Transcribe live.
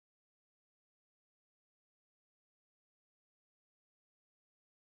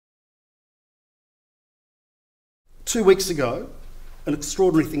2 weeks ago, an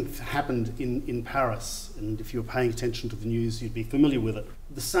extraordinary thing happened in Paris, and if you were paying attention to the news, you'd be familiar with it.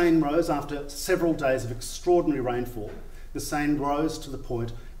 The Seine rose after several days of extraordinary rainfall. The Seine rose to the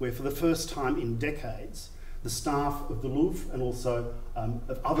point where, for the first time in decades, the staff of the Louvre and also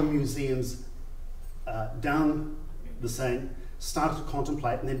of other museums down the Seine started to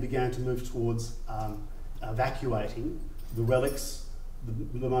contemplate and then began to move towards evacuating the relics,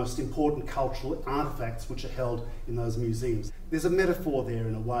 the most important cultural artefacts which are held in those museums. There's a metaphor there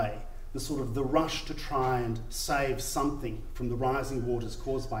in a way, the rush to try and save something from the rising waters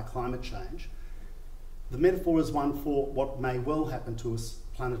caused by climate change. The metaphor is one for what may well happen to us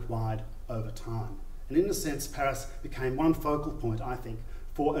planet-wide over time. And in a sense, Paris became one focal point, I think,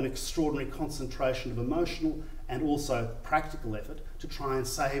 for an extraordinary concentration of emotional and also practical effort to try and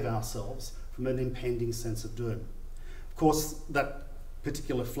save ourselves from an impending sense of doom. Of course, that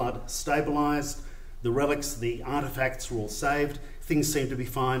particular flood stabilised, the relics, the artefacts were all saved, things seemed to be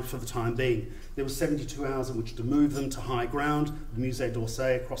fine for the time being. There were 72 hours in which to move them to high ground. The Musée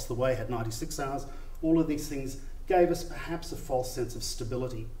d'Orsay across the way had 96 hours. All of these things gave us perhaps a false sense of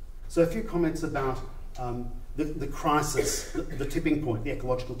stability. So a few comments about the crisis, the tipping point, the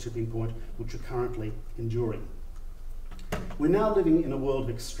ecological tipping point, which we're currently enduring. We're now living in a world of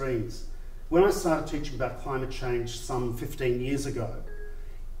extremes. When I started teaching about climate change some 15 years ago,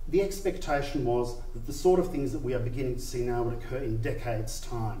 the expectation was that the sort of things that we are beginning to see now would occur in decades'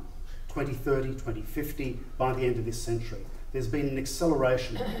 time, 2030, 2050, by the end of this century. There's been an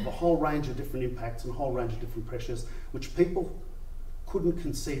acceleration of a whole range of different impacts and a whole range of different pressures which people couldn't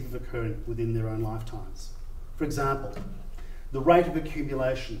conceive of occurring within their own lifetimes. For example, the rate of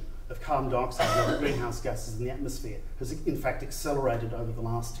accumulation of carbon dioxide and other greenhouse gases in the atmosphere has in fact accelerated over the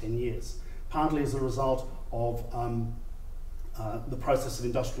last 10 years, partly as a result of the process of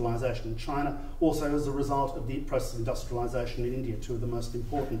industrialisation in China, also as a result of the process of industrialisation in India, two of the most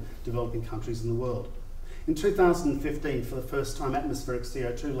important developing countries in the world. In 2015, for the first time, atmospheric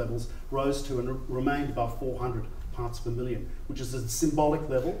CO2 levels rose to and remained above 400 parts per million, which is a symbolic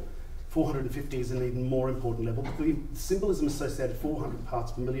level. 450 is an even more important level. But the symbolism associated with 400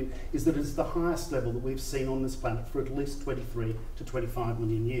 parts per million is that it's the highest level that we've seen on this planet for at least 23 to 25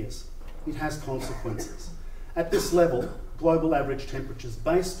 million years. It has consequences. At this level, global average temperatures,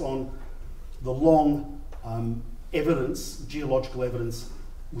 based on the long evidence, geological evidence,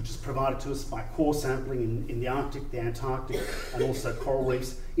 which is provided to us by core sampling in the Arctic, the Antarctic, and also coral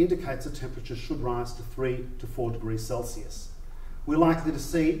reefs, indicates that temperatures should rise to 3 to 4 degrees Celsius. We're likely to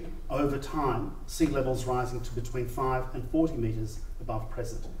see, over time, sea levels rising to between 5 and 40 metres above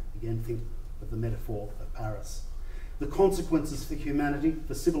present. Again, think of the metaphor of Paris. The consequences for humanity,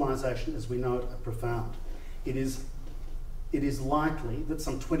 for civilization as we know it, are profound. It is likely that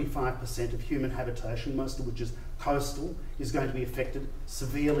some 25% of human habitation, most of which is coastal, is going to be affected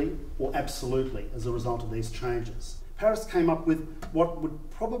severely or absolutely as a result of these changes. Paris came up with what would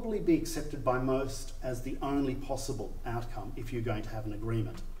probably be accepted by most as the only possible outcome if you're going to have an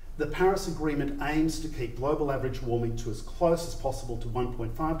agreement. The Paris Agreement aims to keep global average warming to as close as possible to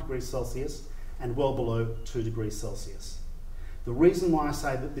 1.5 degrees Celsius and well below 2 degrees Celsius. The reason why I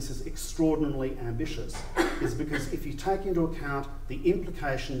say that this is extraordinarily ambitious is because if you take into account the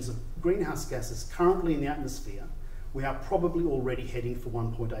implications of greenhouse gases currently in the atmosphere, we are probably already heading for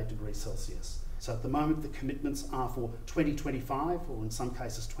 1.8 degrees Celsius. So at the moment the commitments are for 2025 or in some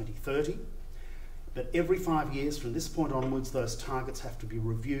cases 2030, but every 5 years from this point onwards those targets have to be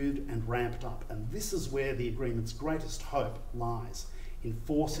reviewed and ramped up, and this is where the agreement's greatest hope lies, in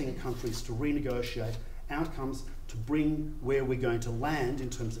forcing countries to renegotiate outcomes to bring where we're going to land in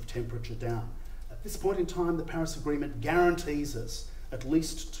terms of temperature down. At this point in time, the Paris Agreement guarantees us at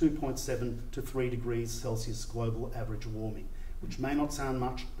least 2.7 to 3 degrees Celsius global average warming, which may not sound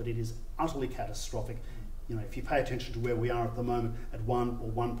much, but it is utterly catastrophic. You know, if you pay attention to where we are at the moment at 1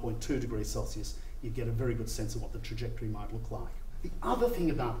 or 1.2 degrees Celsius, you get a very good sense of what the trajectory might look like. The other thing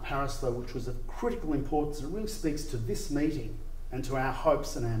about Paris, though, which was of critical importance, and really speaks to this meeting and to our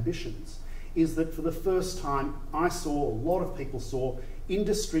hopes and ambitions, is that for the first time I saw, a lot of people saw,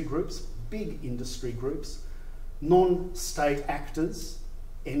 industry groups, big industry groups, non-state actors,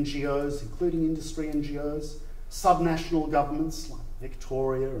 NGOs, including industry NGOs, subnational governments like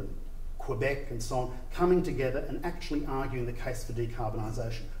Victoria and Quebec and so on, coming together and actually arguing the case for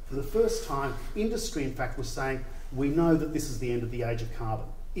decarbonisation. For the first time, industry in fact was saying, we know that this is the end of the age of carbon.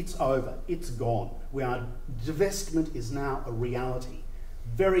 It's over, it's gone. Divestment is now a reality.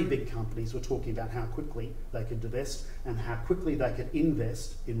 Very big companies were talking about how quickly they could divest and how quickly they could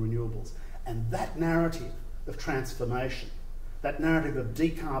invest in renewables. And that narrative of transformation, that narrative of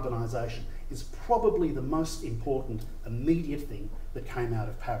decarbonisation, is probably the most important immediate thing that came out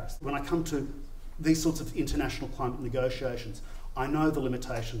of Paris. When I come to these sorts of international climate negotiations, I know the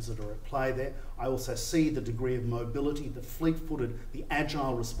limitations that are at play there. I also see the degree of mobility, the fleet-footed, the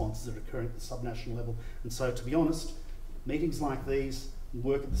agile responses that are occurring at the subnational level. And so, to be honest, meetings like these,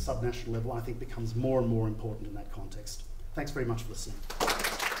 work at the subnational level, I think becomes more and more important in that context. Thanks very much for listening.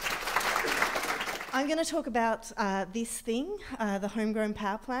 I'm going to talk about this thing, the Homegrown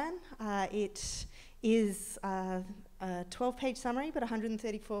Power Plan. It is a 12-page summary, but a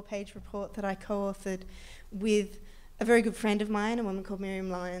 134-page report that I co-authored with a very good friend of mine, a woman called Miriam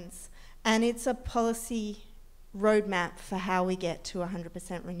Lyons. And it's a policy roadmap for how we get to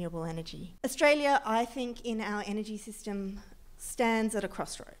 100% renewable energy. Australia, I think, in our energy system stands at a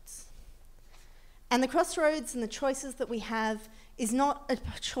crossroads. And the crossroads and the choices that we have is not a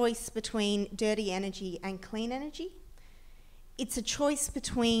choice between dirty energy and clean energy. It's a choice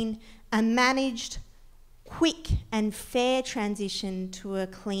between a managed, quick and fair transition to a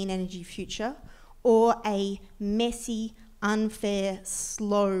clean energy future or a messy, unfair,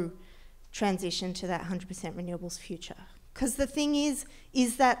 slow transition to that 100% renewables future. Because the thing is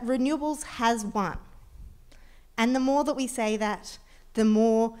that renewables has won. And the more that we say that, the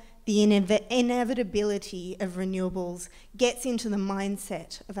more the inevitability of renewables gets into the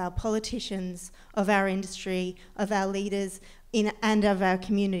mindset of our politicians, of our industry, of our leaders, and of our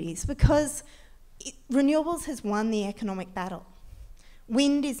communities. Because renewables has won the economic battle.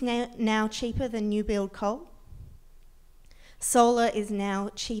 Wind is now cheaper than new build coal. Solar is now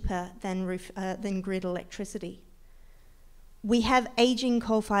cheaper than grid electricity. We have ageing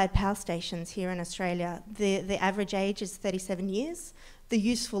coal-fired power stations here in Australia. The average age is 37 years. The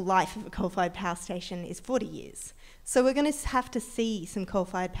useful life of a coal-fired power station is 40 years. So we're going to have to see some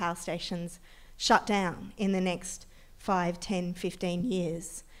coal-fired power stations shut down in the next 5, 10, 15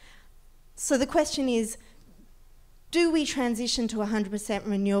 years. So the question is, do we transition to 100%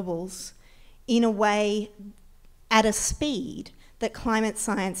 renewables in a way at a speed that climate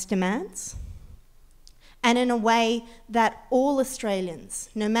science demands, and in a way that all Australians,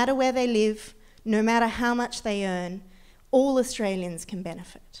 no matter where they live, no matter how much they earn, all Australians can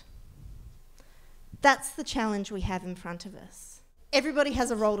benefit? That's the challenge we have in front of us. Everybody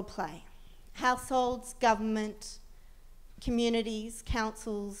has a role to play. Households, government, communities,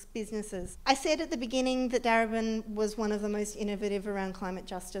 councils, businesses. I said at the beginning that Darebin was one of the most innovative around climate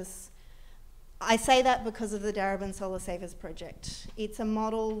justice. I say that because of the Darebin Solar Savers project. It's a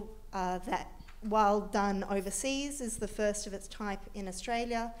model that, while done overseas, is the first of its type in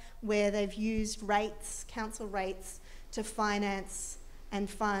Australia, where they've used rates, council rates, to finance and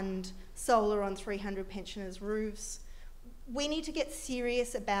fund solar on 300 pensioners' roofs. We need to get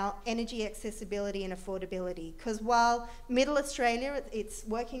serious about energy accessibility and affordability, because while middle Australia, it's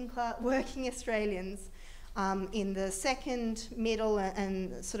working Australians in the second, middle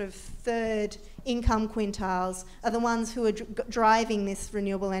and sort of third income quintiles are the ones who are driving this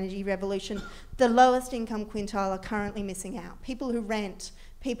renewable energy revolution. The lowest income quintile are currently missing out. People who rent,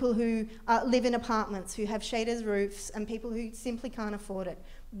 people who live in apartments, who have shaded roofs, and people who simply can't afford it.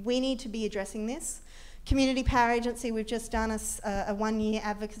 We need to be addressing this. Community Power Agency, we've just done a one-year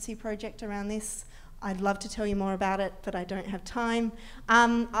advocacy project around this. I'd love to tell you more about it, but I don't have time.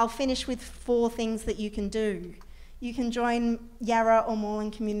 I'll finish with 4 things that you can do. You can join Yarra or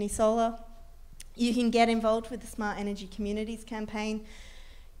Moreland Community Solar. You can get involved with the Smart Energy Communities campaign.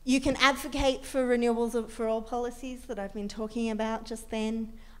 You can advocate for renewables for all policies that I've been talking about just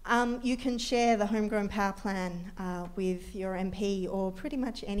then. You can share the Homegrown Power Plan with your MP or pretty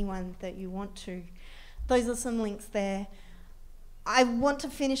much anyone that you want to. Those are some links there. I want to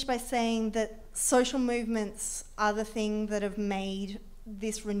finish by saying that social movements are the thing that have made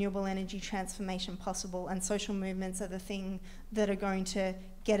this renewable energy transformation possible, and social movements are the thing that are going to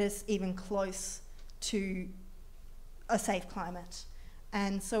get us even close to a safe climate.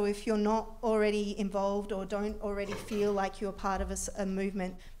 And so if you're not already involved or don't already feel like you're part of a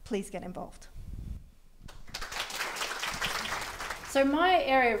movement, please get involved. So my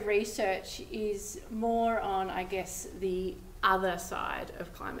area of research is more on, I guess, the other side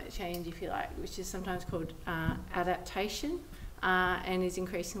of climate change, if you like, which is sometimes called adaptation and is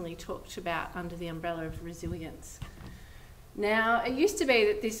increasingly talked about under the umbrella of resilience. Now, it used to be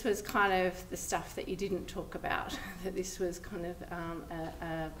that this was kind of the stuff that you didn't talk about, that this was kind of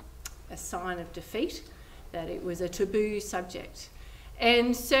a sign of defeat, that it was a taboo subject.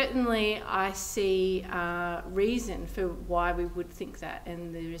 And certainly I see reason for why we would think that,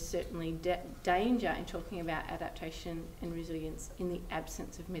 and there is certainly danger in talking about adaptation and resilience in the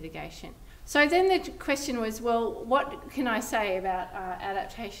absence of mitigation. So then the question was, well, what can I say about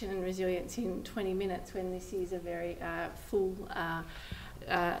adaptation and resilience in 20 minutes when this is a very full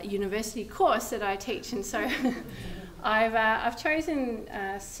university course that I teach? And so I've chosen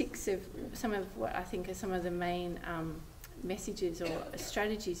 6 of some of what I think are some of the main messages or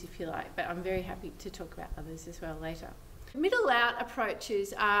strategies, if you like, but I'm very happy to talk about others as well later. Middle out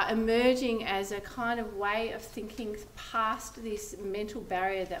approaches are emerging as a kind of way of thinking past this mental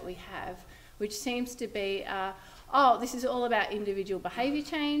barrier that we have, which seems to be, oh, this is all about individual behaviour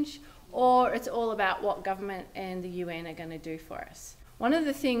change, or it's all about what government and the UN are going to do for us. One of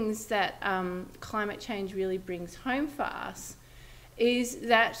the things that climate change really brings home for us is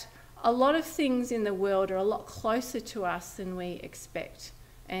that a lot of things in the world are a lot closer to us than we expect.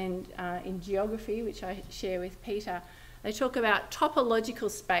 And in geography, which I share with Peter, they talk about topological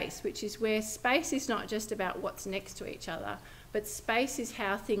space, which is where space is not just about what's next to each other, but space is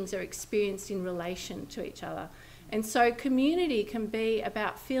how things are experienced in relation to each other. And so community can be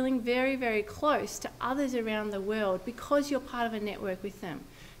about feeling very, very close to others around the world because you're part of a network with them.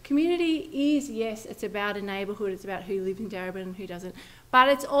 Community is, yes, it's about a neighbourhood, it's about who lives in Darebin and who doesn't, but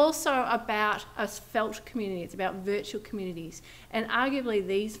it's also about a felt community, it's about virtual communities. And arguably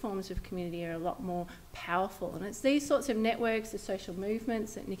these forms of community are a lot more powerful. And it's these sorts of networks, the social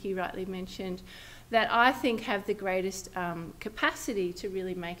movements that Nicky rightly mentioned, that I think have the greatest capacity to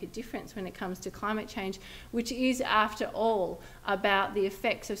really make a difference when it comes to climate change, which is, after all, about the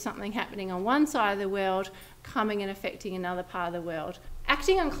effects of something happening on one side of the world coming and affecting another part of the world.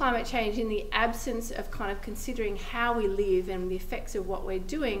 Acting on climate change in the absence of kind of considering how we live and the effects of what we're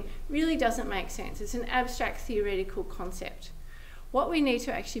doing really doesn't make sense. It's an abstract theoretical concept. What we need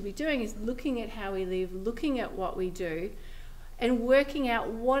to actually be doing is looking at how we live, looking at what we do, and working out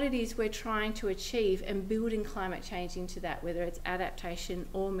what it is we're trying to achieve and building climate change into that, whether it's adaptation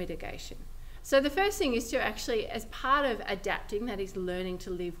or mitigation. So the first thing is to actually, as part of adapting, that is learning to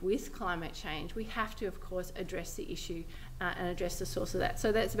live with climate change, we have to, of course, address the issue and address the source of that.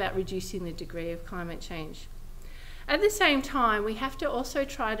 So that's about reducing the degree of climate change. At the same time, we have to also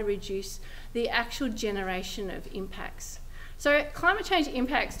try to reduce the actual generation of impacts. So climate change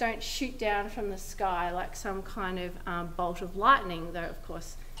impacts don't shoot down from the sky like some kind of bolt of lightning, though of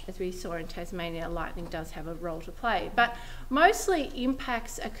course, as we saw in Tasmania, lightning does have a role to play. But mostly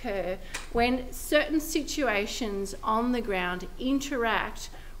impacts occur when certain situations on the ground interact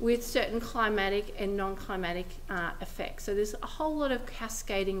with certain climatic and non-climatic effects. So there's a whole lot of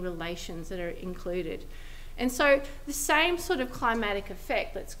cascading relations that are included. And so the same sort of climatic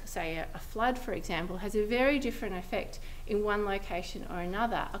effect, let's say a flood, for example, has a very different effect in one location or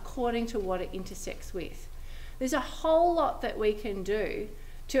another according to what it intersects with. There's a whole lot that we can do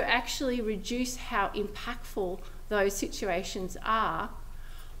to actually reduce how impactful those situations are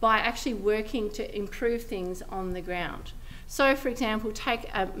by actually working to improve things on the ground. So, for example, take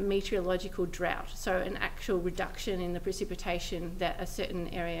a meteorological drought, so an actual reduction in the precipitation that a certain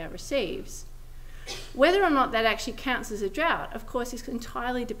area receives. Whether or not that actually counts as a drought, of course, is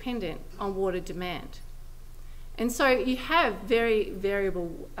entirely dependent on water demand. And so you have very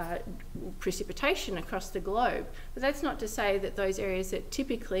variable precipitation across the globe, but that's not to say that those areas that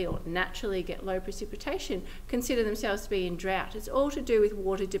typically or naturally get low precipitation consider themselves to be in drought. It's all to do with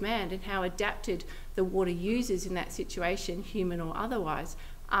water demand and how adapted the water users in that situation, human or otherwise,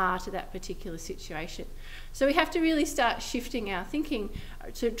 are to that particular situation. So we have to really start shifting our thinking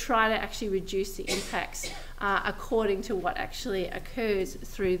to try to actually reduce the impacts according to what actually occurs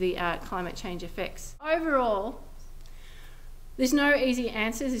through the climate change effects. Overall, there's no easy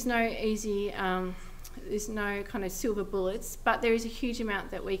answers, there's no kind of silver bullets, but there is a huge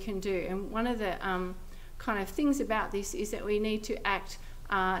amount that we can do. And one of the kind of things about this is that we need to act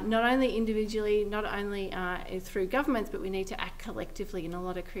not only individually, not only through governments, but we need to act collectively in a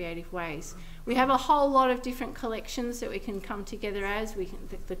lot of creative ways. We have a whole lot of different collections that we can come together as. We can,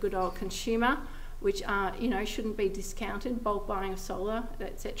 the good old consumer, which shouldn't be discounted, bulk buying of solar,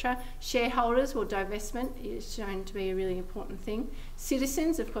 etc. Shareholders or divestment is shown to be a really important thing.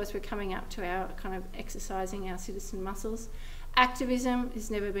 Citizens, of course, we're coming up to our kind of exercising our citizen muscles. Activism has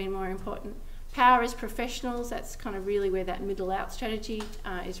never been more important. Power as professionals, that's kind of really where that middle out strategy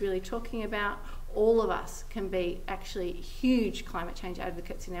is really talking about. All of us can be actually huge climate change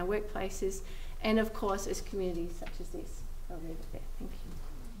advocates in our workplaces, and of course as communities such as this. I'll leave it there. Thank you.